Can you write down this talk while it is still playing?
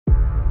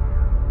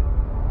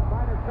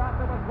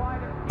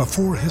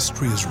Before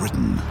history is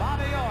written,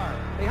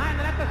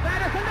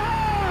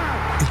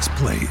 it's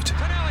played.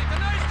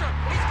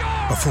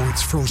 Before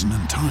it's frozen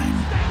in time,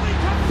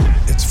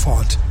 it's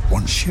fought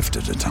one shift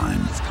at a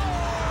time.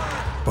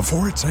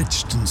 Before it's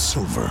etched in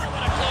silver,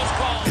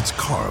 it's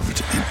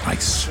carved in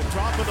ice.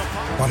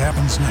 What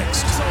happens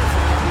next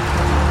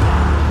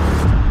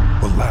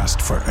will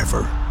last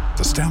forever.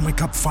 The Stanley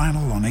Cup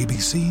Final on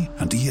ABC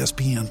and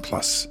ESPN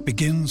Plus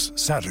begins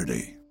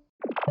Saturday.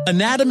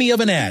 Anatomy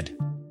of an ad.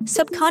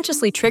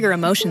 Subconsciously trigger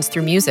emotions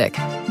through music.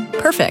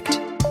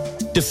 Perfect.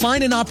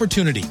 Define an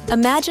opportunity.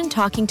 Imagine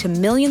talking to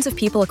millions of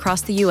people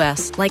across the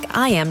U.S. like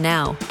I am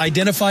now.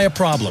 Identify a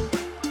problem.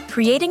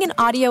 Creating an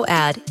audio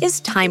ad is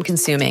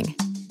time-consuming.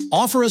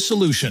 Offer a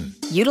solution.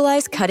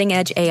 Utilize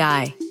cutting-edge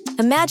AI.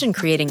 Imagine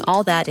creating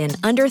all that in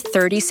under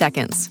 30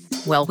 seconds.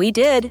 Well, we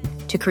did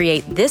to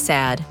create this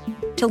ad.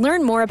 To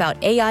learn more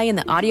about AI in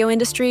the audio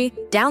industry,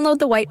 download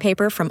the white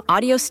paper from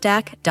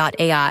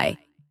audiostack.ai.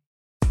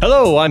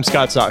 Hello, I'm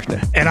Scott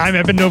Sochner. And I'm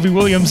Eben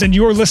Novy-Williams, and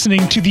you're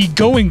listening to the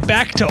Going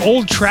Back to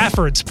Old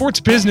Trafford sports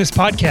business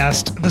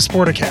podcast, The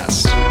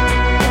Sporticast.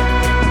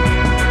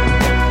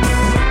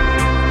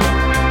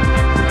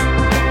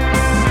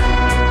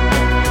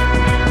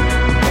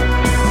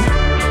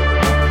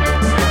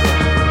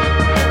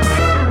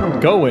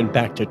 Going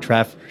back to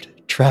Trafford,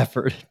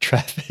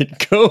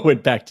 going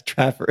back to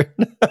Trafford.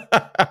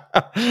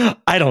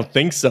 I don't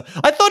think so.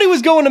 I thought he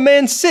was going to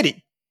Man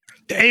City.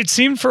 It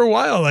seemed for a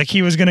while like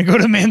he was going to go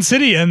to Man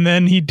City, and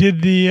then he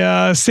did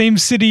the same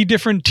city,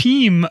 different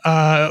team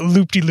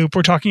loop-de-loop.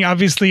 We're talking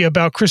obviously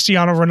about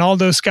Cristiano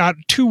Ronaldo, Scott,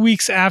 2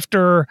 weeks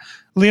after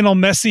Lionel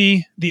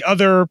Messi, the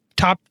other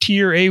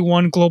top-tier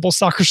A1 global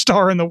soccer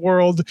star in the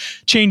world,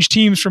 changed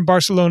teams from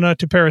Barcelona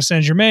to Paris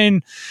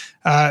Saint-Germain.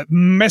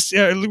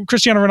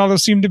 Cristiano Ronaldo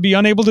seemed to be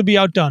unable to be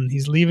outdone.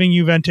 He's leaving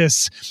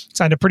Juventus,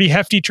 signed a pretty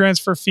hefty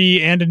transfer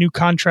fee and a new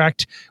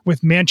contract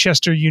with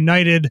Manchester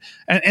United.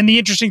 And the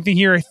interesting thing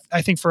here,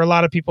 I think for a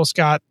lot of people,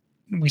 Scott,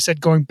 we said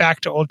going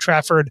back to Old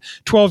Trafford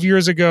 12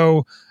 years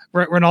ago,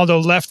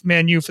 Ronaldo left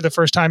Man U for the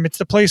first time. It's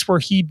the place where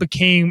he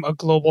became a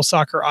global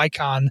soccer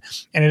icon,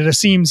 and it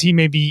seems he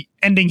may be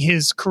ending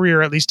his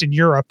career, at least in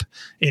Europe,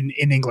 in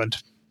England.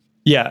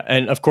 Yeah,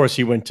 and of course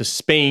he went to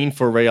Spain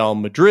for Real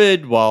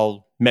Madrid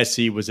while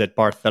Messi was at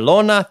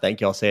Barcelona.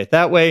 Thank you, I'll say it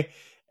that way.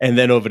 And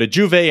then over to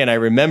Juve. And I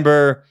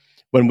remember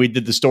when we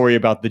did the story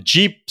about the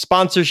Jeep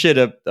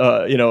sponsorship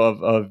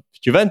of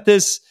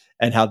Juventus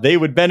and how they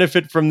would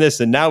benefit from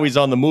this. And now he's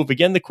on the move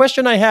again. The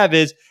question I have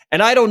is,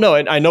 and I don't know,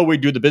 and I know we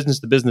do the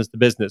business,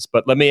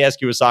 but let me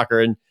ask you a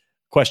soccer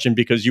question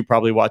because you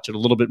probably watch it a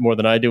little bit more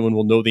than I do and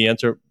will know the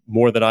answer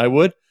more than I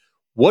would.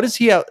 What is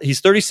he out?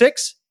 He's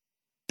 36?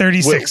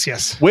 36,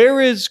 yes.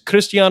 Where is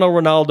Cristiano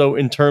Ronaldo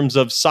in terms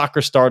of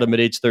soccer stardom at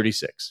age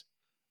 36?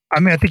 I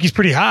mean, I think he's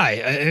pretty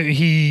high.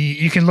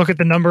 You can look at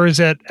the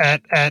numbers at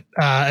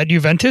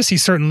Juventus. He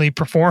certainly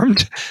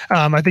performed.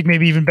 I think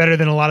maybe even better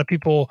than a lot of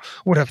people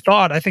would have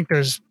thought. I think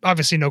there's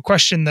obviously no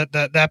question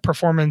that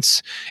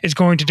performance is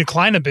going to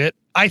decline a bit.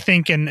 I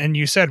think, and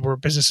you said we're a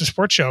business and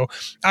sports show.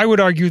 I would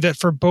argue that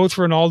for both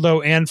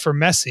Ronaldo and for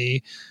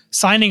Messi,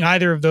 signing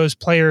either of those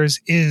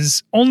players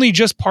is only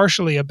just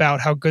partially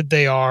about how good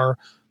they are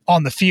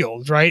on the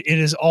field, right? It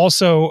is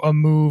also a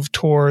move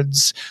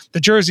towards the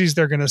jerseys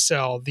they're going to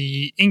sell,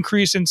 the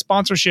increase in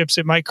sponsorships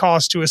it might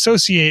cost to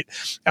associate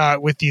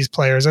with these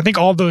players. I think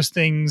all those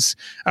things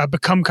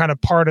become kind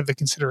of part of the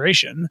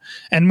consideration.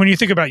 And when you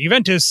think about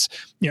Juventus,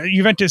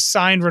 Juventus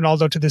signed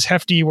Ronaldo to this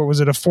hefty, what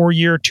was it, a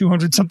 4-year,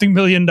 $200-something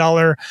million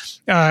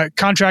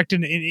contract.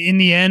 In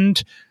the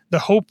end, the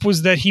hope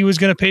was that he was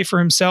going to pay for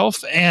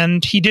himself,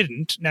 and he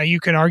didn't. Now, you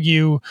can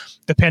argue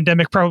the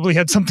pandemic probably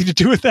had something to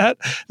do with that.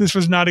 This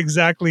was not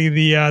exactly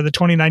the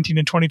 2019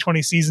 and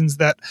 2020 seasons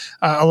that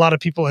a lot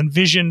of people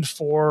envisioned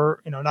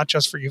for, not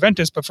just for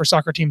Juventus, but for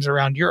soccer teams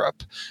around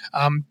Europe.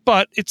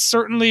 But it's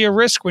certainly a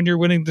risk when you're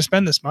willing to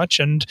spend this much.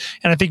 And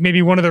I think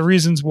maybe one of the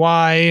reasons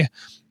why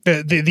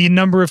the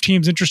number of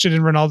teams interested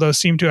in Ronaldo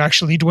seemed to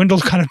actually dwindle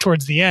kind of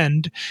towards the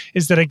end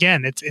is that,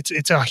 again,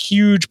 it's a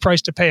huge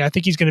price to pay. I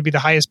think he's going to be the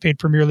highest paid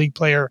Premier League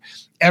player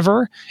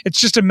ever. It's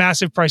just a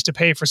massive price to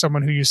pay for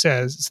someone who you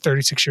said is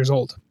 36 years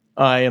old.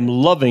 I am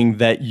loving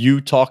that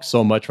you talk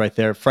so much right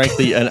there,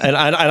 frankly. and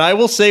I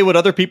will say what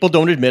other people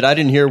don't admit. I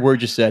didn't hear a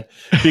word you said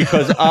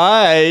because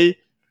I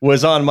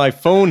was on my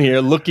phone here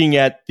looking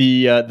at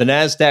the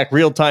NASDAQ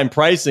real-time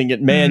pricing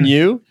at Man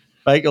U.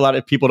 Like a lot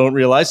of people don't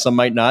realize, some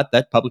might not,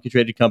 that publicly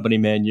traded company,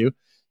 Man U.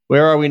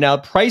 Where are we now?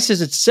 Price is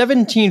at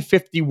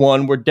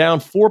 $17.51. We're down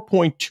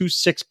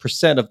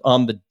 4.26%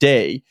 on the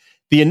day.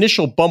 The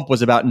initial bump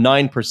was about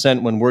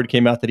 9% when word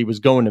came out that he was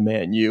going to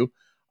Man U.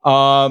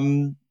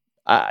 Do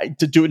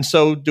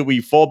we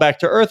fall back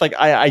to earth?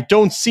 I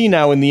don't see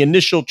now in the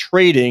initial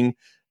trading,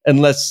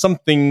 unless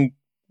something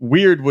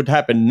weird would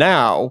happen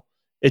now,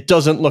 it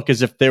doesn't look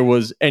as if there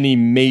was any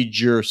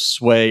major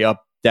sway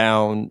up,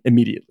 down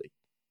immediately.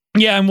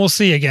 Yeah, and we'll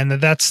see again.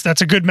 That's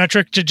a good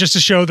metric just to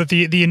show that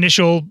the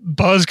initial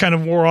buzz kind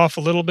of wore off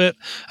a little bit.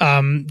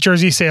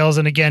 Jersey sales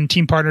and again,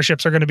 team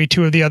partnerships are going to be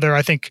two of the other,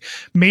 I think,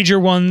 major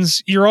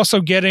ones. You're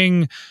also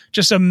getting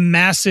just a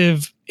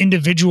massive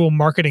individual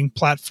marketing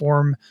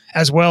platform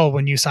as well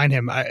when you sign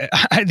him.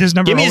 This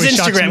number. Give me his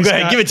Instagram. Go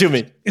ahead, give it to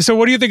me. So,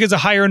 what do you think is a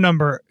higher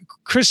number,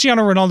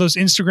 Cristiano Ronaldo's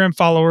Instagram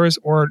followers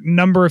or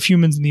number of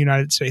humans in the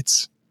United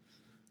States?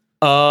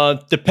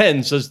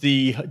 Depends. Does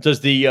the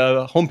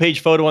homepage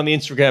photo on the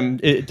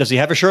Instagram, does he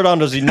have a shirt on?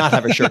 Does he not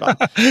have a shirt on?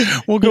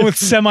 We'll go with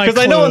semi.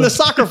 Because I know in the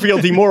soccer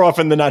field, he more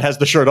often than not has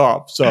the shirt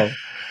off. So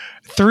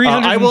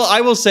 300.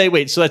 I will say,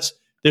 wait, so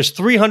there's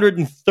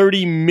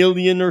 330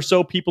 million or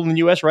so people in the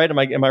US, right?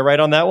 Am I right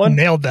on that one?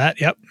 Nailed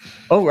that. Yep.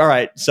 Oh, all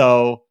right.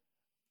 So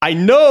I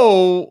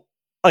know,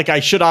 like, I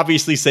should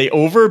obviously say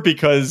over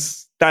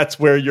because that's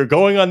where you're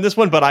going on this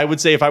one. But I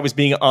would say if I was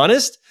being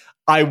honest,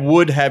 I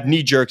would have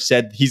knee-jerk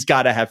said he's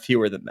got to have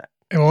fewer than that.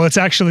 Well, it's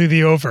actually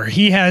the over.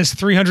 He has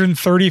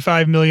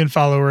 335 million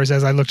followers,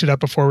 as I looked it up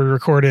before we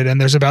recorded, and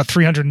there's about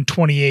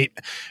 328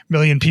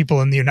 million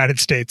people in the United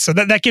States. So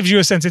that gives you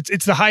a sense.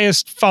 It's the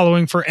highest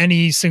following for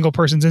any single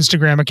person's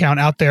Instagram account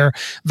out there.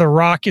 The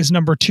Rock is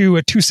number 2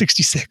 at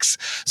 266.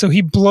 So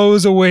he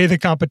blows away the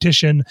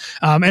competition.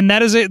 And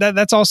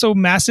that's also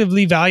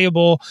massively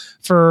valuable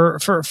for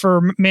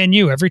Man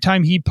U. Every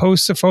time he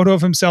posts a photo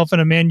of himself in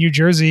a Man U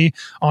jersey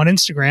on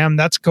Instagram,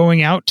 that's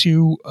going out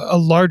to a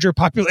larger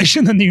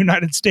population than the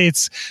United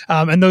States,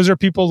 and those are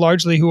people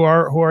largely who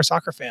are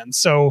soccer fans.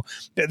 So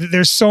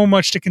there's so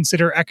much to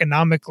consider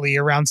economically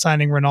around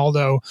signing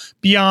Ronaldo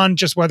beyond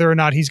just whether or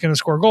not he's going to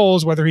score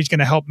goals, whether he's going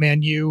to help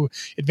Man U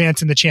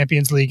advance in the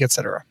Champions League,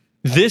 etc.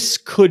 This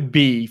could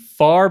be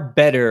far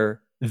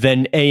better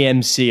than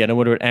AMC. And I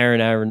wonder what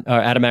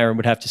Adam Aaron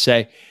would have to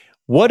say.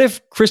 What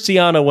if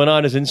Cristiano went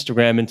on his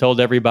Instagram and told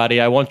everybody,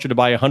 "I want you to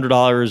buy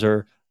 $100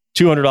 or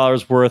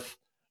 $200 worth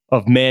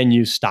of Man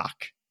U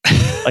stock"?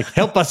 Like,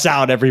 help us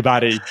out,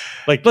 everybody.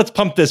 Like, let's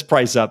pump this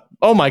price up.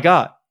 Oh my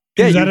God.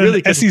 Yeah, is that you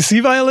really an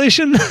SEC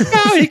violation?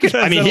 No, he could.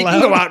 I mean, he can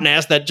go out and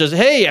ask that. Just,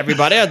 hey,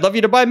 everybody, I'd love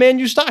you to buy Man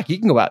U stock. He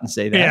can go out and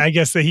say that. Yeah, I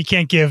guess that he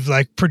can't give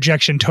like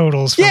projection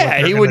totals. For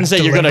yeah, he wouldn't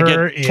say you're going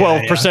to get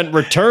 12%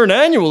 return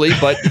annually,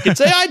 but you could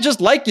say, "I'd just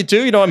like you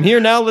to. You know, I'm here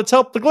now. Let's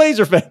help the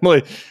Glazer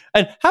family."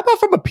 And how about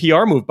from a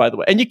PR move, by the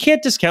way? And you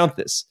can't discount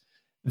this.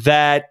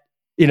 That,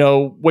 you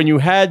know, when you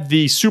had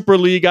the Super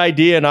League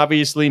idea, and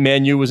obviously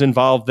Man U was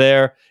involved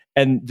there.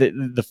 And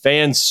the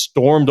fans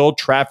stormed Old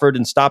Trafford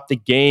and stopped the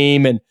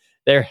game, and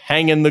they're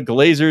hanging the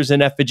Glazers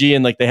in effigy,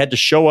 and like they had to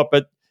show up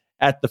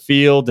at the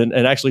field and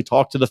actually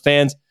talk to the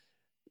fans.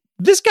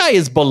 This guy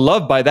is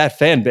beloved by that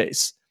fan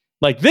base.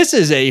 Like, this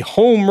is a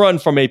home run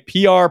from a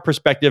PR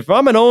perspective. If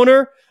I'm an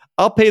owner,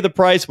 I'll pay the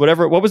price,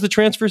 whatever. What was the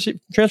transfer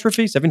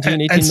fee?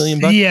 17, 18 million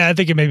bucks? Yeah, I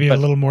think it may be a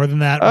little more than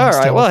that. All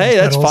right. Well, hey,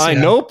 that's fine.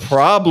 Yeah. No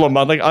problem.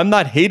 I'm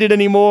not hated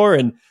anymore.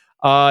 And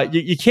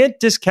you can't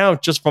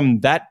discount just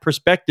from that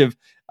perspective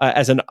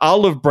as an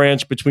olive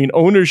branch between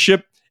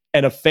ownership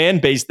and a fan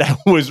base that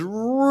was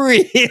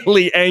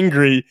really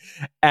angry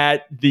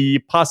at the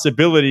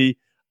possibility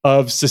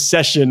of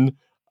secession.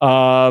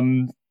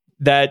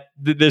 That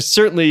there's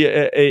certainly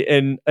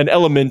an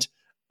element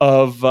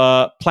of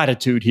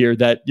platitude here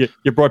that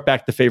you brought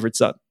back the favorite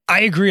son.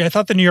 I agree. I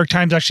thought the New York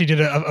Times actually did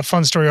a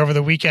fun story over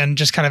the weekend,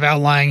 just kind of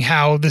outlining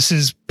how this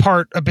is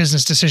part a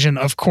business decision,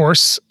 of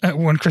course.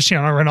 When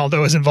Cristiano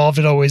Ronaldo is involved,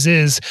 it always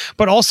is,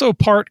 but also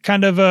part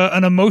kind of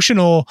an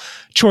emotional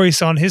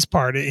choice on his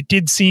part. It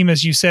did seem,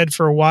 as you said,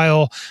 for a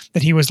while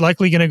that he was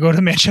likely going to go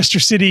to Manchester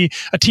City,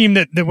 a team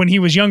that when he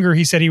was younger,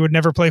 he said he would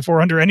never play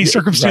for under any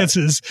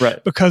circumstances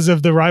right. because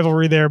of the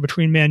rivalry there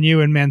between Man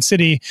U and Man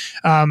City.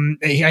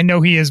 I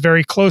know he is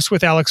very close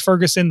with Alex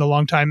Ferguson, the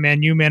longtime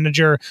Man U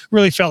manager.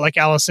 Really felt like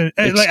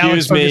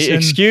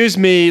Excuse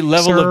me,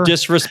 level of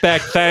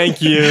disrespect.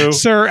 Thank you.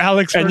 Sir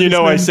Alex Ferguson. And you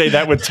know I say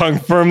that with tongue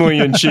firmly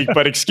in cheek,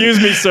 but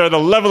excuse me, sir, the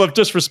level of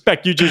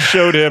disrespect you just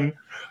showed him.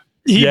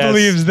 He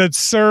believes that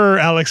Sir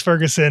Alex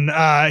Ferguson,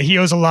 he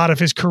owes a lot of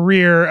his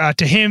career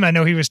to him. I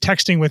know he was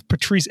texting with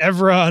Patrice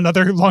Evra,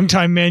 another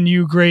longtime Man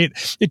U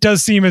great. It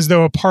does seem as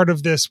though a part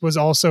of this was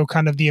also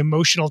kind of the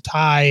emotional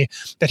tie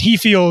that he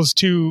feels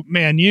to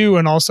Man U,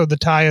 and also the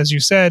tie, as you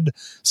said,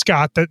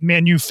 Scott, that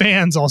Man U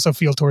fans also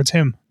feel towards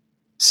him.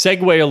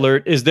 Segue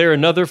alert. Is there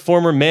another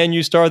former Man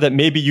U star that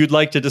maybe you'd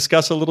like to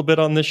discuss a little bit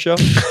on this show?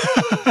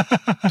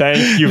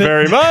 Thank you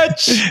very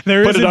much.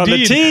 Put it on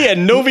the tee,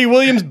 and Novi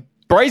Williams,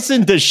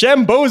 Bryson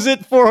DeChambeau's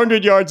it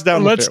 400 yards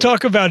down the fairway. Let's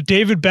talk about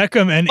David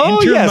Beckham and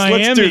Inter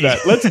Miami.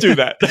 Let's do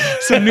that.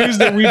 Some news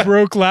that we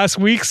broke last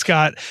week,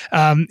 Scott.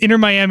 Inter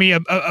Miami,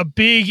 a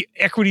big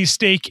equity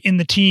stake in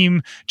the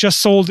team, just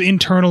sold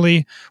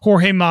internally.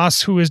 Jorge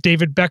Mas, who is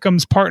David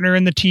Beckham's partner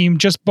in the team,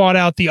 just bought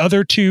out the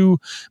other two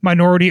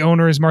minority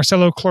owners,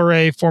 Marcelo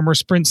Claure, former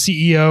Sprint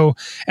CEO,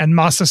 and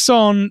Masa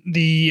Son,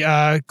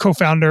 the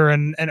co-founder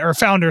and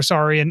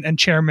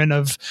chairman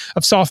of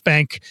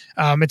SoftBank.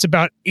 It's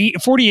about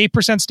 48%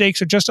 20% stake,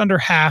 so just under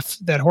half,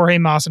 that Jorge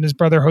Mas and his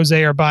brother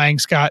Jose are buying,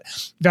 Scott,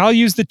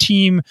 values the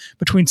team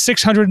between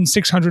 $600 and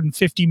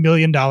 $650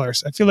 million. I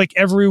feel like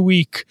every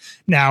week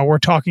now we're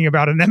talking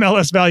about an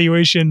MLS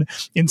valuation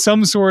in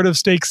some sort of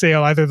stake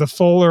sale, either the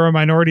full or a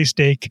minority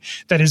stake,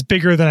 that is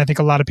bigger than I think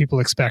a lot of people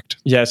expect.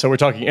 Yeah, so we're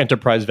talking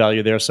enterprise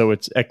value there, so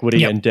it's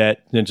equity and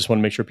debt. And just want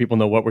to make sure people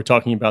know what we're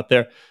talking about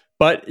there.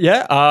 But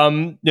yeah,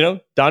 Don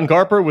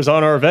Garper was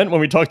on our event when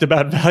we talked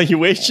about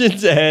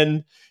valuations,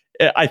 and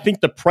I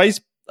think the price,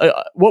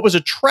 what was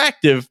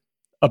attractive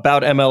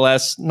about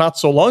MLS not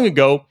so long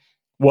ago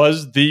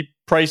was the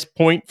price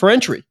point for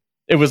entry.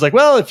 It was like,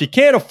 well, if you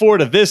can't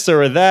afford a this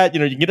or a that,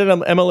 you can get an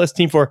MLS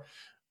team for.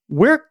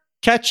 We're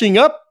catching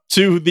up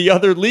to the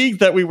other league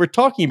that we were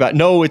talking about.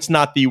 No, it's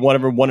not the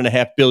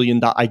 $1.5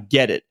 billion. I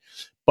get it,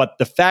 but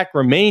the fact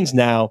remains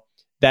now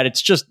that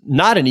it's just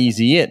not an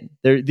easy in.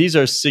 These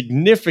are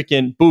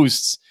significant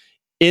boosts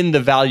in the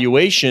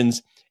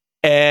valuations.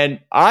 And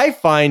I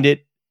find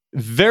it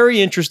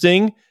very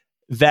interesting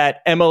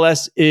that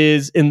MLS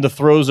is in the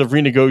throes of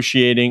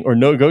renegotiating or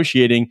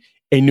negotiating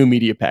a new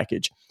media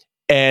package.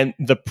 And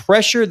the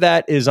pressure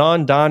that is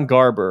on Don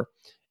Garber,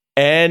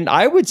 and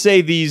I would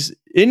say these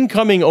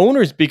incoming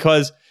owners,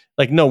 because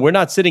no, we're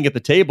not sitting at the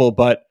table,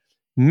 but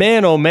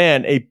man, oh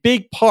man, a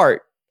big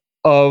part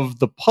of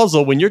the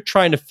puzzle when you're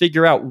trying to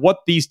figure out what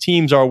these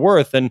teams are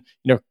worth, and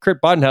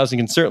Kurt Badenhausen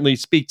can certainly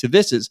speak to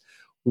this, is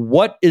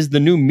what is the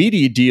new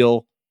media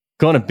deal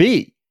going to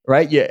be,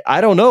 right? Yeah,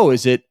 I don't know.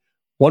 Is it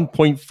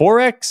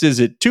 1.4x? Is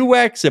it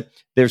 2x?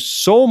 There's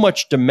so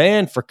much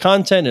demand for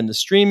content, and the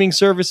streaming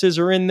services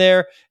are in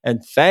there,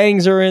 and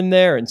FANGs are in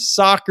there, and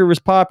soccer is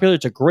popular.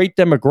 It's a great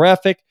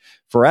demographic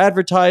for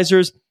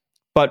advertisers.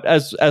 But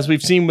as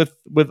we've seen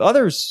with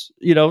others,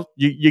 you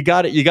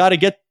got to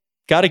get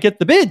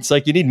the bids.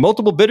 You need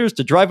multiple bidders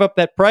to drive up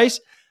that price.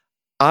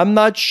 I'm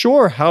not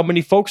sure how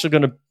many folks are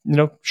going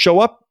to show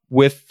up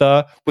with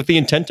the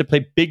intent to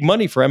pay big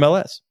money for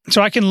MLS.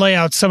 So I can lay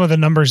out some of the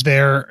numbers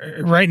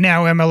there. Right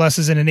now, MLS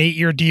is in an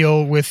 8-year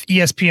deal with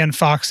ESPN,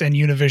 Fox, and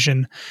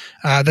Univision.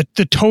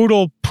 The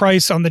total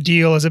price on the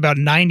deal is about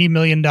 $90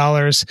 million.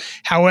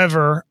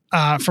 However,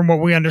 from what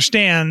we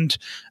understand,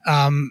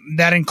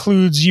 that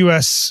includes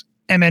U.S.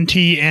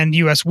 MNT and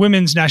U.S.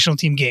 women's national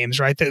team games,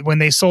 right? That when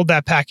they sold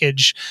that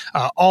package,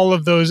 all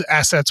of those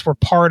assets were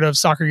part of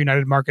Soccer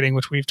United Marketing,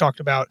 which we've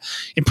talked about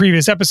in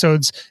previous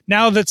episodes.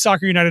 Now that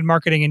Soccer United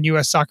Marketing and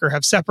U.S. Soccer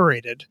have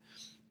separated,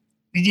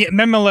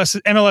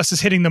 MLS is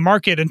hitting the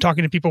market and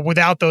talking to people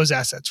without those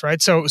assets,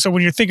 right? So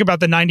when you think about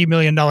the $90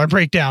 million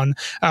breakdown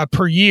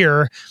per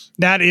year,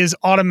 that is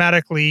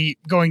automatically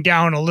going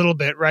down a little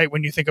bit, right?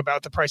 When you think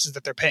about the prices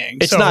that they're paying.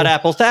 It's not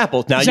apples to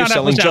apples. Now you're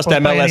selling just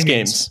MLS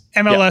games.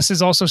 MLS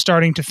is also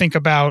starting to think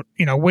about,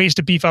 ways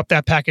to beef up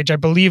that package. I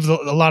believe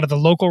a lot of the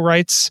local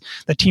rights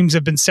that teams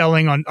have been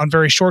selling on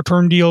very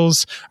short-term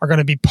deals are going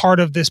to be part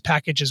of this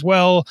package as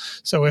well.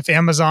 So if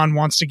Amazon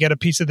wants to get a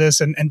piece of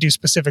this and do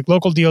specific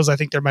local deals, I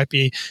think there might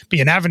be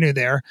an avenue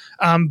there.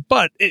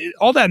 But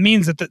all that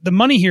means that the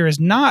money here is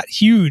not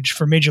huge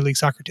for Major League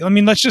Soccer deal. I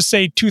mean, let's just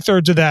say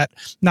 2/3 of that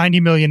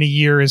 $90 million a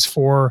year is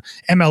for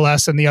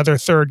MLS, and the other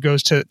third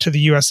goes to the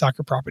U.S.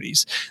 soccer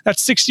properties.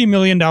 That's $60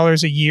 million a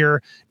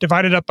year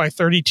divided up by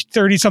 30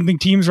 something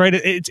teams, right?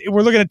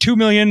 We're looking at $2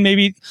 million,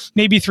 maybe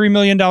 $3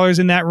 million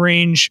in that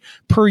range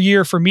per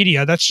year for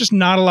media. That's just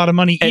not a lot of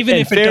money, even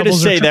if it doubles or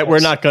triples. Fair to say that we're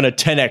not going to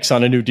 10x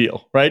on a new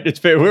deal, right? It's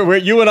fair.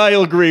 You and I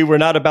will agree we're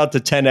not about to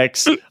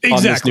 10x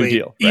on this new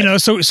deal. Right?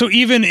 So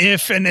even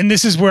if, and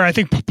this is where I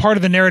think part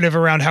of the narrative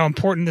around how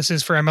important this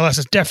is for MLS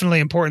is definitely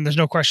important. There's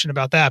no question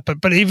about that.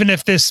 But even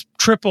if this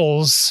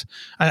triples,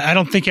 I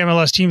don't think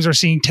MLS teams are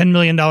seeing $10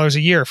 million a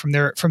year from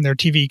their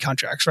TV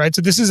contracts, right?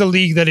 So this is a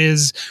league that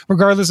is,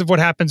 regardless of what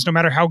happens, no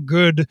matter how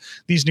good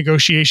these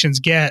negotiations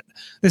get,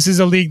 this is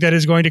a league that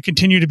is going to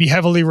continue to be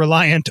heavily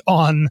reliant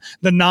on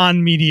the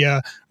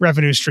non-media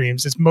revenue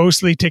streams. It's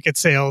mostly ticket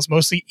sales,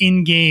 mostly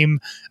in-game,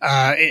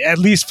 at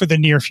least for the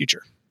near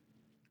future.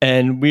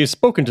 And we have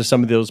spoken to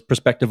some of those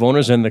prospective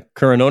owners and the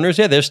current owners.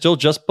 Yeah, they're still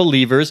just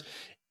believers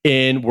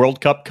in World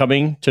Cup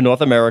coming to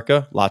North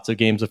America. Lots of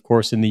games, of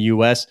course, in the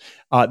U.S.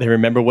 They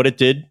remember what it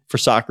did for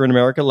soccer in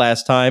America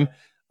last time.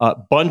 A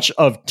bunch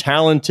of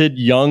talented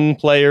young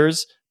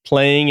players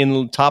playing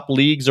in top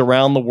leagues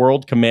around the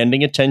world,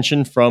 commanding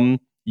attention from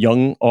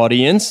young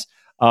audience.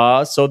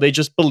 So they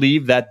just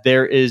believe that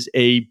there is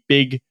a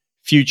big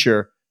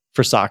future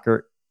for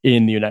soccer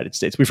in the United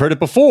States. We've heard it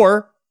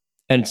before,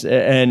 and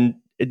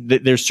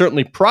there's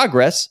certainly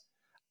progress.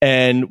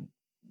 And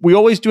we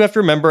always do have to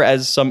remember,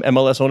 as some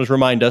MLS owners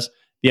remind us,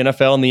 the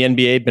NFL and the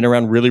NBA have been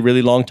around really,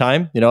 really long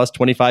time. It's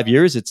 25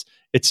 years.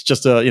 It's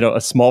just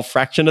a small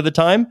fraction of the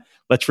time.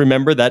 Let's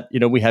remember that,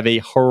 we have a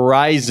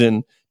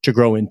horizon to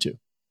grow into.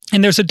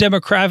 And there's a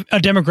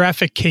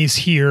demographic case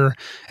here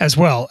as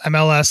well.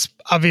 MLS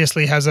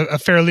obviously has a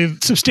fairly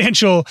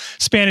substantial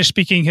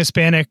Spanish-speaking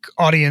Hispanic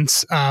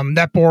audience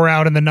that bore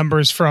out in the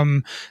numbers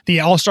from the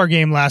All-Star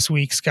game last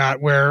week,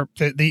 Scott, where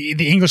the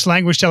English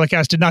language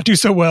telecast did not do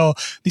so well.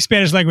 The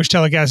Spanish language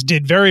telecast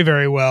did very,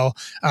 very well.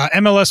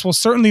 MLS will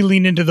certainly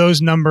lean into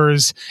those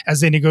numbers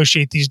as they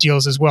negotiate these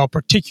deals as well,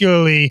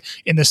 particularly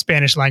in the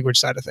Spanish language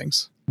side of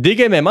things.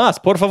 Dígame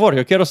más, por favor.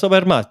 Yo quiero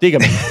saber más.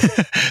 Dígame.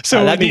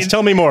 So that means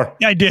tell me more.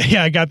 I did.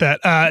 Yeah, I got that.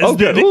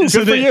 Good.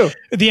 Good for you.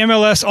 The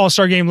MLS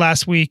All-Star game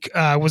last week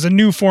was a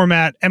new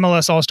format,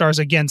 MLS All-Stars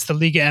against the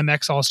Liga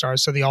MX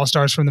All-Stars, so the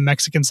All-Stars from the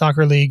Mexican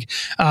Soccer League.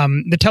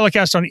 The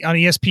telecast on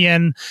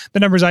ESPN, the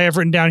numbers I have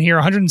written down here,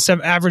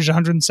 averaged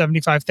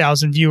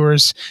 175,000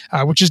 viewers,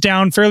 which is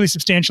down fairly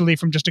substantially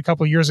from just a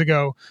couple years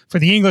ago for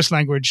the English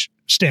language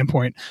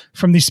standpoint.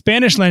 From the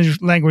Spanish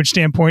language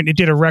standpoint, it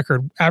did a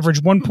record,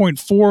 average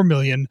 1.4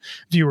 million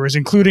viewers,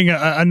 including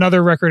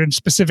another record, and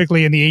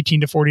specifically in the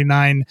 18 to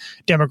 49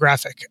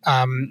 demographic.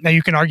 Now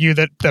you can argue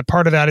that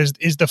part of that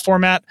is the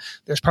format.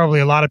 There's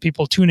probably a lot of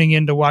people tuning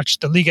in to watch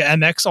the Liga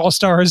MX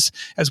All-Stars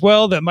as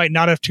well that might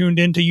not have tuned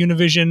into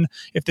Univision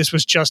if this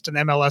was just an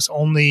MLS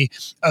only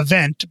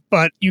event.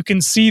 But you can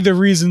see the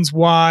reasons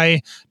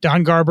why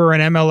Don Garber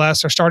and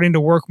MLS are starting to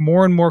work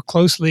more and more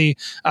closely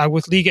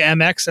with Liga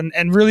MX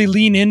and really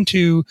lean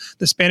into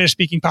the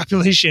Spanish-speaking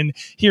population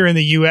here in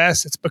the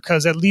U.S. It's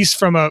because, at least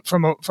from a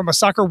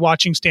soccer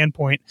watching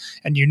standpoint,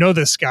 and you know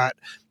this, Scott,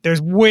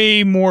 there's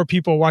way more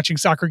people watching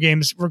soccer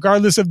games,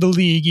 regardless of the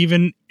league,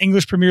 even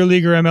English Premier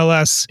League or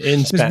MLS.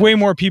 There's way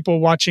more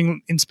people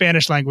watching in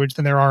Spanish language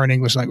than there are in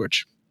English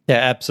language. Yeah,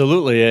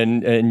 absolutely.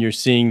 And you're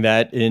seeing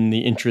that in the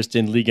interest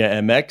in Liga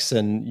MX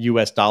and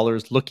US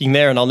dollars looking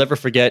there. And I'll never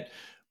forget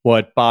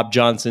what Bob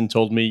Johnson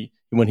told me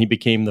when he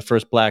became the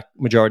first black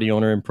majority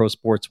owner in pro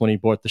sports when he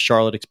bought the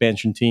Charlotte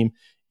expansion team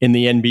in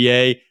the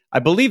NBA. I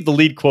believe the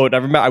lead quote, I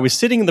remember I was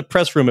sitting in the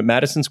press room at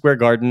Madison Square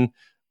Garden,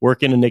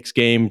 working a Knicks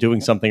game,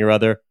 doing something or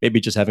other, maybe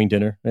just having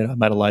dinner. I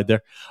might have lied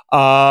there.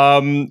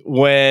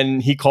 When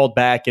he called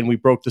back and we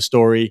broke the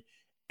story,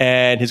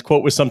 and his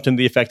quote was something to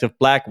the effect of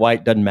black,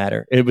 white, doesn't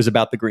matter. It was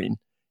about the green.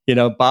 You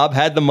know, Bob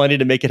had the money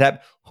to make it happen.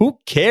 Who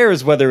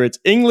cares whether it's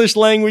English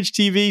language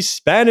TV,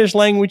 Spanish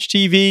language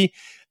TV?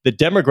 The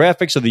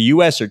demographics of the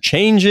U.S. are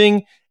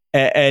changing,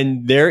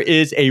 and there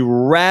is a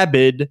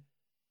rabid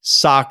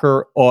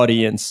soccer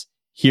audience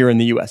here in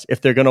the U.S.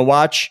 If they're going to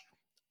watch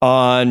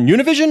on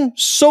Univision,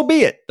 so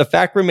be it. The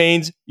fact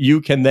remains,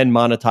 you can then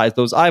monetize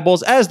those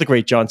eyeballs. As the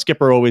great John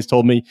Skipper always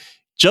told me,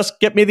 just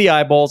get me the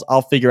eyeballs,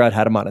 I'll figure out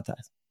how to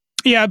monetize.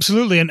 Yeah,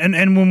 absolutely.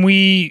 And when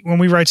we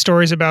write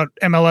stories about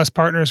MLS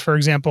partners, for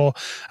example,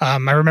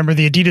 I remember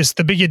the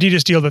big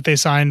Adidas deal that they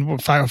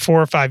signed 4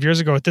 or 5 years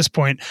ago. At this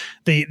point,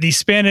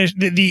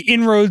 the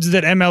inroads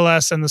that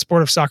MLS and the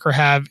sport of soccer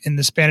have in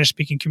the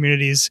Spanish-speaking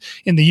communities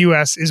in the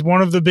U.S. is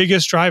one of the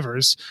biggest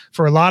drivers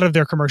for a lot of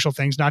their commercial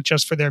things, not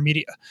just for their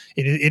media.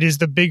 It is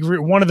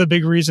one of the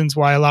big reasons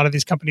why a lot of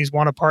these companies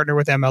want to partner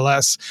with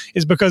MLS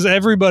is because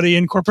everybody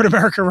in corporate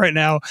America right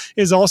now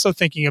is also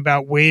thinking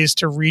about ways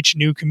to reach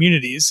new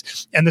communities.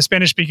 And the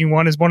Spanish-speaking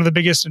one is one of the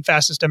biggest and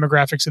fastest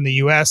demographics in the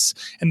U.S.,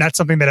 and that's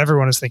something that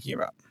everyone is thinking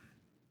about.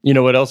 You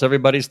know what else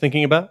everybody's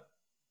thinking about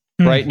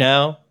right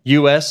now?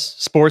 U.S.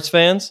 sports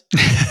fans?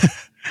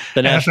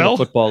 The National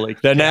Football League.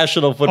 The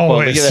National Football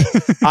League.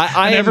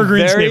 I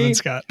evergreen statement,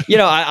 Scott.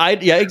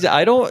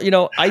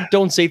 I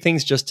don't say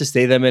things just to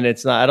say them, and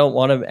it's not. I don't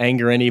want to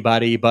anger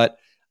anybody, but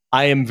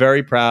I am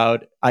very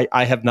proud.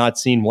 I have not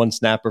seen one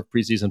snap of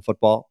preseason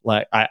football.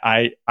 Like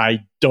I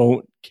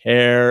don't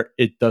care.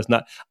 It does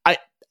not.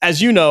 As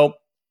you know,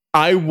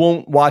 I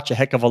won't watch a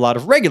heck of a lot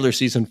of regular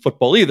season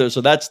football either, so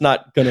that's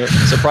not going to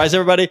surprise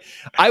everybody.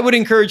 I would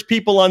encourage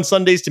people on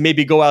Sundays to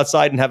maybe go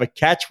outside and have a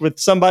catch with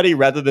somebody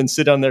rather than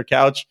sit on their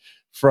couch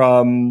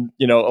from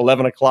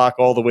 11 o'clock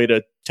all the way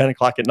to 10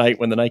 o'clock at night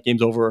when the night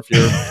game's over. If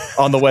you're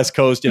on the West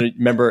Coast,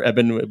 remember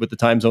Eben with the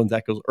time zones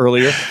that goes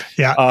earlier.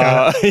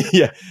 Yeah,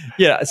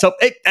 yeah. So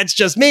that's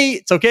just me.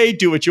 It's okay.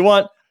 Do what you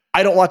want.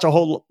 I don't watch a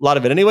whole lot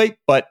of it anyway,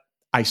 but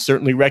I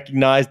certainly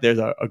recognize there's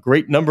a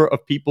great number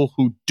of people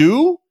who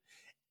do,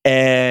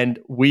 and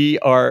we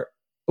are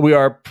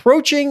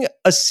approaching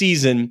a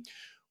season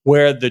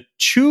where the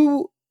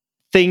two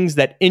things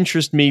that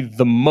interest me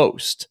the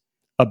most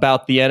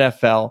about the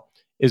NFL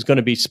is going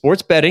to be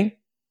sports betting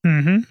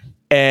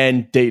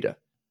and data,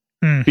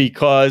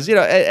 because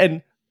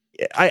and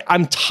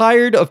I'm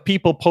tired of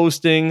people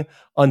posting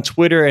on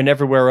Twitter and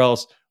everywhere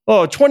else.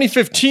 Oh,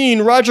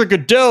 2015, Roger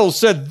Goodell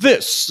said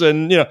this,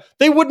 and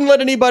they wouldn't let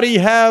anybody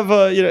have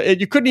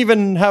you couldn't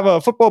even have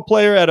a football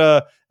player at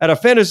a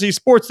fantasy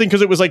sports thing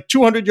because it was like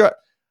 200 yards.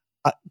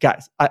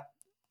 Guys,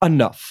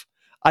 enough.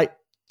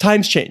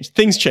 Times change,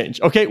 things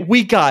change. Okay,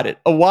 we got it.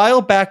 A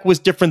while back was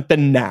different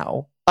than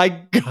now. I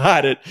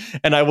got it,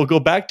 and I will go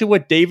back to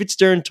what David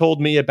Stern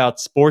told me about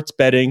sports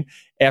betting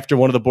after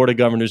one of the Board of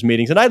Governors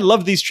meetings, and I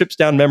love these trips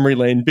down memory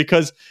lane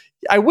because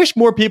I wish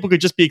more people could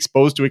just be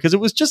exposed to it because it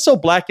was just so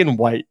black and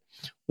white.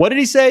 What did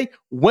he say?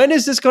 When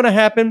is this going to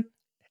happen?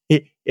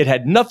 It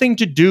had nothing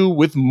to do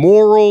with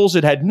morals.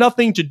 It had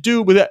nothing to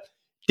do with it.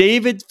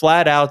 David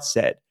flat out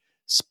said,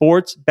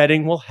 sports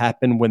betting will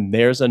happen when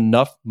there's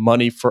enough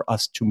money for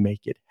us to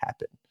make it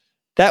happen.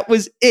 That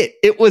was it.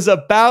 It was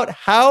about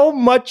how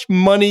much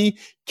money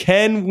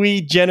can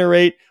we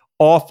generate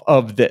off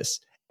of this.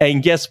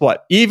 And guess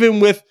what? Even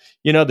with,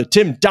 the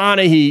Tim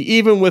Donaghy,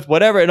 even with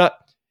whatever,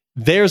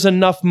 there's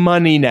enough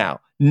money now.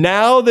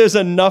 Now there's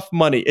enough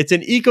money. It's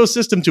an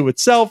ecosystem to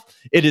itself.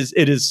 It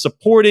is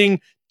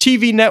supporting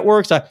TV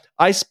networks.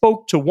 I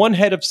spoke to one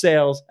head of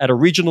sales at a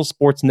regional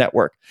sports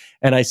network,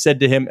 and I said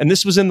to him, and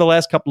this was in the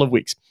last couple of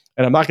weeks,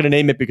 and I'm not going to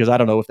name it because I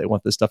don't know if they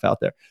want this stuff out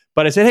there,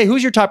 but I said, hey,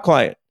 who's your top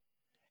client?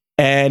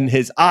 And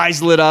his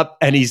eyes lit up,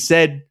 and he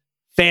said,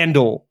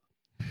 FanDuel.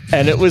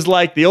 And it was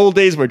like the old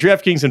days where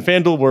DraftKings and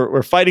FanDuel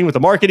were fighting with the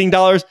marketing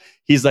dollars.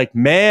 He's like,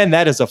 man,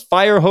 that is a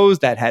fire hose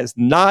that has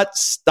not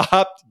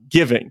stopped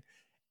giving.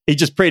 He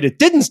just prayed it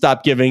didn't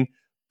stop giving.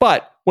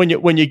 But when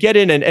you get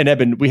in, and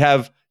Eben, we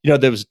have,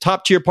 there was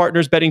top tier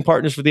partners, betting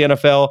partners for the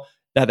NFL.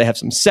 Now they have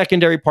some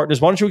secondary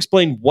partners. Why don't you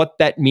explain what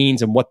that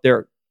means and what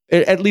they're,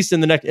 at least in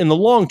the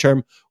long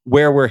term,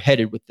 where we're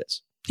headed with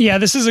this? Yeah,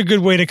 this is a good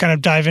way to kind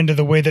of dive into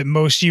the way that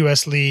most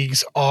U.S.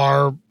 leagues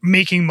are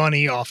making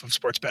money off of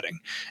sports betting.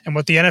 And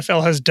what the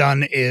NFL has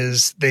done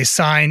is they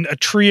signed a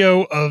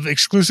trio of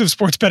exclusive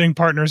sports betting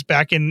partners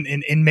back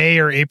in May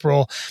or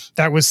April.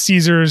 That was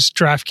Caesars,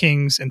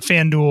 DraftKings, and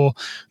FanDuel.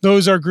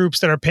 Those are groups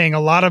that are paying a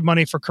lot of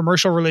money for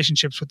commercial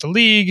relationships with the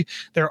league.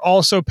 They're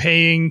also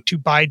paying to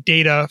buy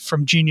data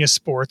from Genius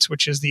Sports,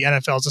 which is the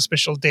NFL's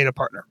official data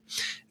partner.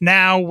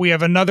 Now we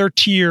have another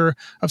tier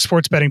of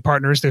sports betting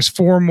partners. There's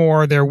 4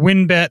 more. They're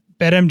WynnBET,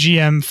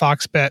 BetMGM,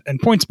 Fox Bet, and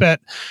PointsBet.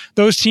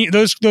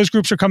 Those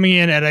groups are coming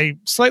in at a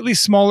slightly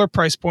smaller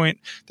price point.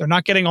 They're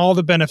not getting all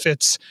the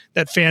benefits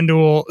that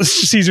FanDuel,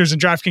 Caesars, and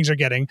DraftKings are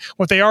getting.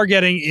 What they are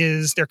getting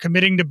is they're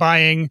committing to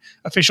buying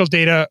official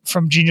data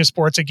from Genius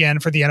Sports again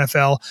for the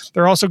NFL.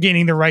 They're also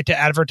gaining the right to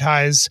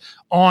advertise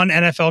on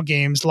NFL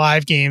games,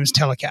 live games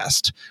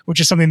telecast, which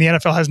is something the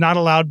NFL has not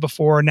allowed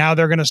before. Now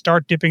they're going to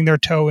start dipping their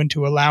toe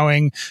into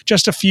allowing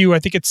just a few, I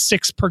think it's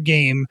 6 per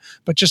game,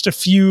 but just a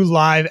few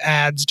live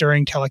ads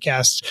during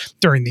telecasts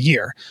during the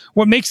year.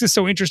 What makes this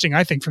so interesting,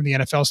 I think, from the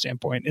NFL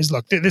standpoint is,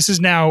 look, this is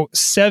now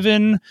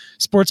 7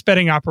 sports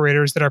betting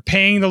operators that are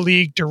paying the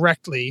league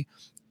directly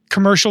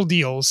commercial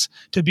deals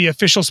to be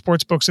official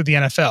sports books of the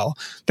NFL.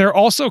 They're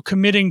also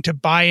committing to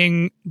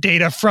buying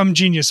data from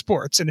Genius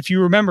Sports. And if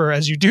you remember,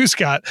 as you do,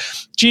 Scott,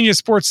 Genius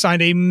Sports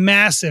signed a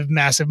massive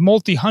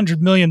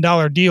multi-$100 million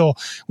deal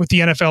with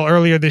the NFL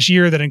earlier this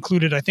year that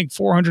included, I think,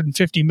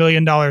 $450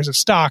 million of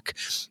stock.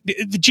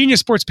 The Genius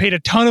Sports paid a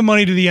ton of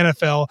money to the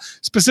NFL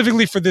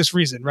specifically for this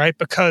reason, right?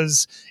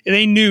 Because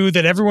they knew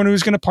that everyone who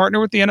was going to partner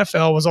with the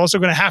NFL was also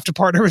going to have to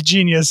partner with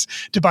Genius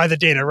to buy the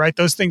data, right?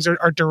 Those things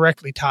are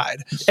directly tied.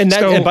 And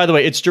by the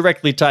way, it's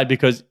directly tied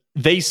because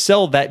they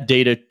sell that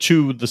data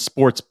to the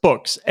sports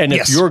books. And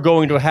if you're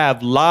going to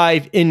have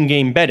live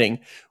in-game betting,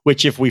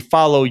 which if we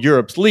follow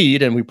Europe's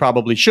lead, and we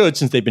probably should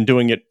since they've been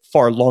doing it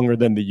far longer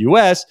than the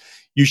US,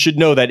 you should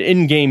know that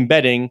in-game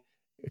betting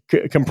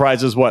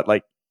comprises what?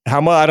 Like,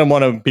 how much? I don't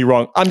want to be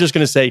wrong. I'm just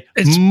going to say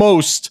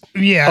most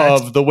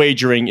of the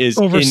wagering is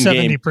over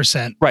in-game.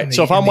 70%. Right.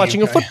 So if I'm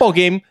watching a football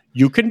game,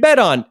 you can bet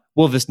on,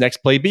 will this next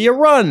play be a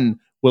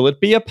run? Will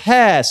it be a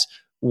pass?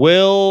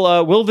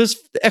 Will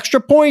this extra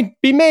point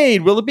be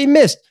made? Will it be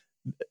missed?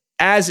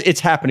 As it's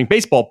happening,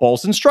 baseball,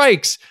 balls and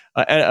strikes,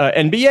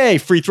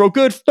 NBA, free throw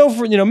good,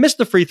 missed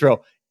the free throw.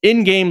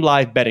 In-game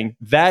live betting,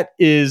 that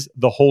is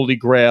the holy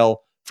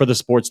grail for the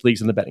sports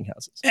leagues and the betting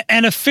houses.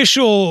 And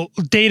official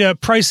data,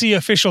 pricey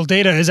official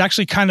data, is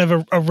actually kind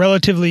of a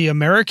relatively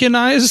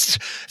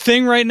Americanized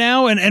thing right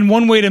now. And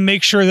one way to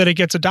make sure that it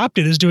gets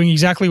adopted is doing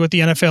exactly what the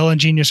NFL and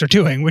Genius are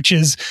doing, which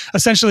is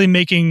essentially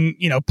making,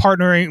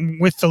 partnering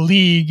with the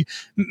league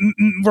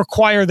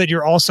require that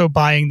you're also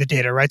buying the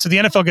data, right? So the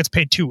NFL gets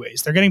paid 2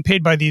 ways. They're getting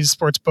paid by these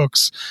sports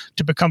books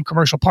to become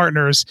commercial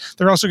partners.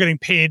 They're also getting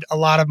paid a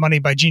lot of money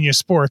by Genius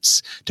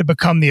Sports to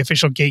become the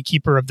official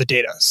gatekeeper of the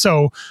data.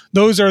 So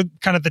those are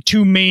kind of the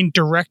 2 main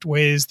direct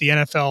ways the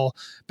NFL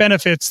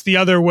benefits. The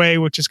other way,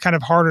 which is kind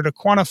of harder to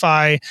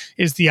quantify,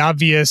 is the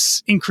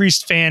obvious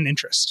increased fan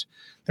interest.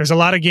 There's a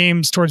lot of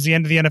games towards the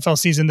end of the NFL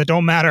season that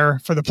don't matter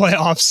for the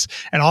playoffs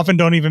and often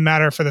don't even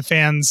matter for the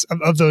fans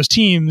of those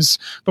teams.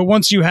 But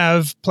once you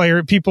have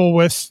people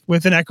with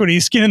an equity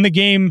skin in the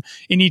game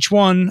in each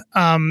one,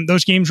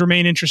 those games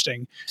remain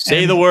interesting.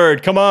 Say the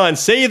word. Come on.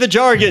 Say the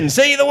jargon.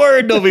 Say the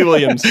word, Novy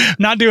Williams.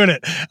 Not doing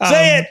it.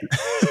 Say it.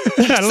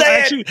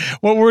 Say it.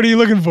 What word are you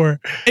looking for?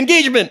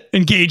 Engagement.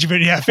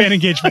 Yeah. Fan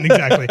engagement.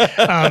 Exactly.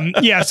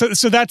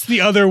 So that's the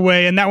other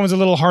way. And that one's a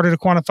little harder to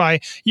quantify.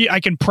 I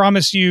can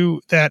promise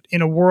you that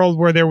in a world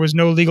where there was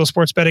no legal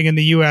sports betting in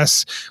the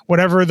U.S.,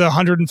 whatever the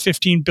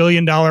 $115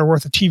 billion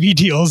worth of TV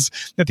deals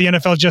that the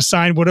NFL just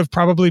signed would have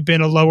probably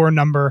been a lower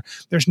number.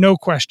 There's no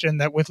question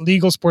that with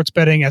legal sports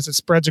betting, as it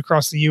spreads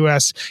across the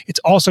U.S., it's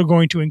also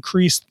going to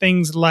increase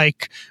things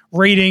like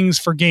ratings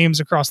for games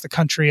across the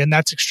country, and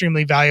that's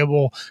extremely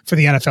valuable for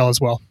the NFL as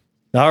well.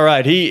 All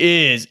right,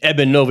 he is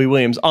Eben Novi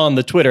Williams on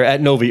the Twitter at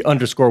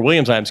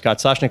Novi_Williams. I am Scott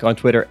Soshnick on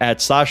Twitter at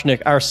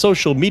Soshnick. Our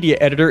social media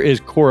editor is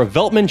Cora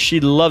Veltman. She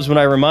loves when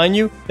I remind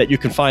you that you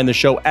can find the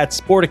show at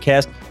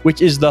Sporticast,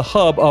 which is the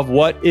hub of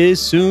what is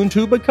soon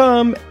to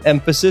become,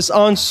 emphasis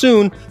on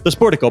soon, the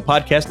Sportico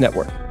Podcast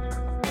Network.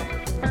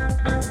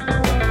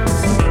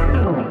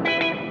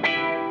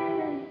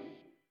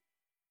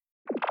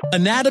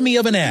 Anatomy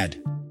of an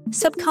ad.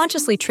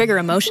 Subconsciously trigger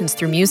emotions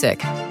through music.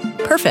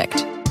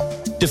 Perfect.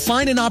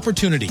 Define an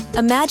opportunity.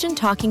 Imagine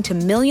talking to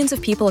millions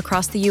of people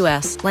across the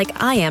U.S.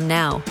 like I am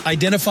now.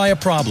 Identify a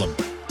problem.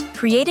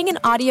 Creating an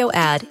audio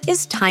ad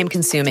is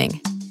time-consuming.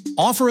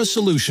 Offer a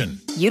solution.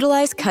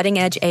 Utilize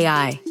cutting-edge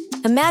AI.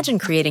 Imagine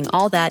creating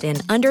all that in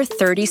under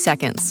 30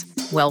 seconds.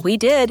 Well, we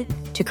did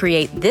to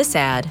create this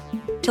ad.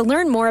 To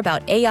learn more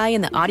about AI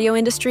in the audio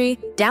industry,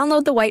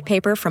 download the white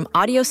paper from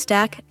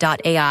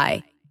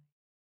audiostack.ai.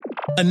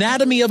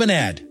 Anatomy of an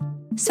ad.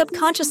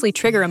 Subconsciously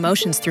trigger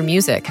emotions through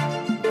music.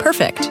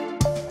 Perfect.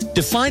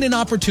 Define an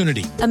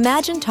opportunity.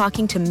 Imagine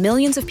talking to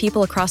millions of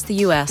people across the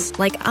U.S.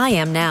 like I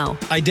am now.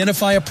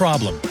 Identify a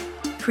problem.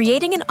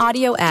 Creating an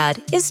audio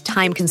ad is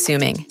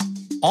time-consuming.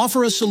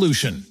 Offer a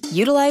solution.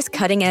 Utilize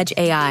cutting-edge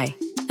AI.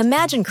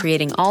 Imagine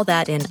creating all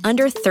that in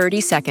under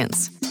 30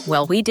 seconds.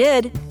 Well, we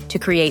did to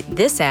create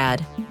this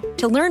ad.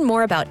 To learn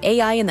more about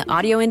AI in the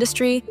audio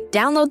industry,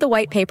 download the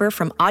white paper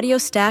from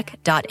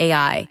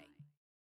audiostack.ai.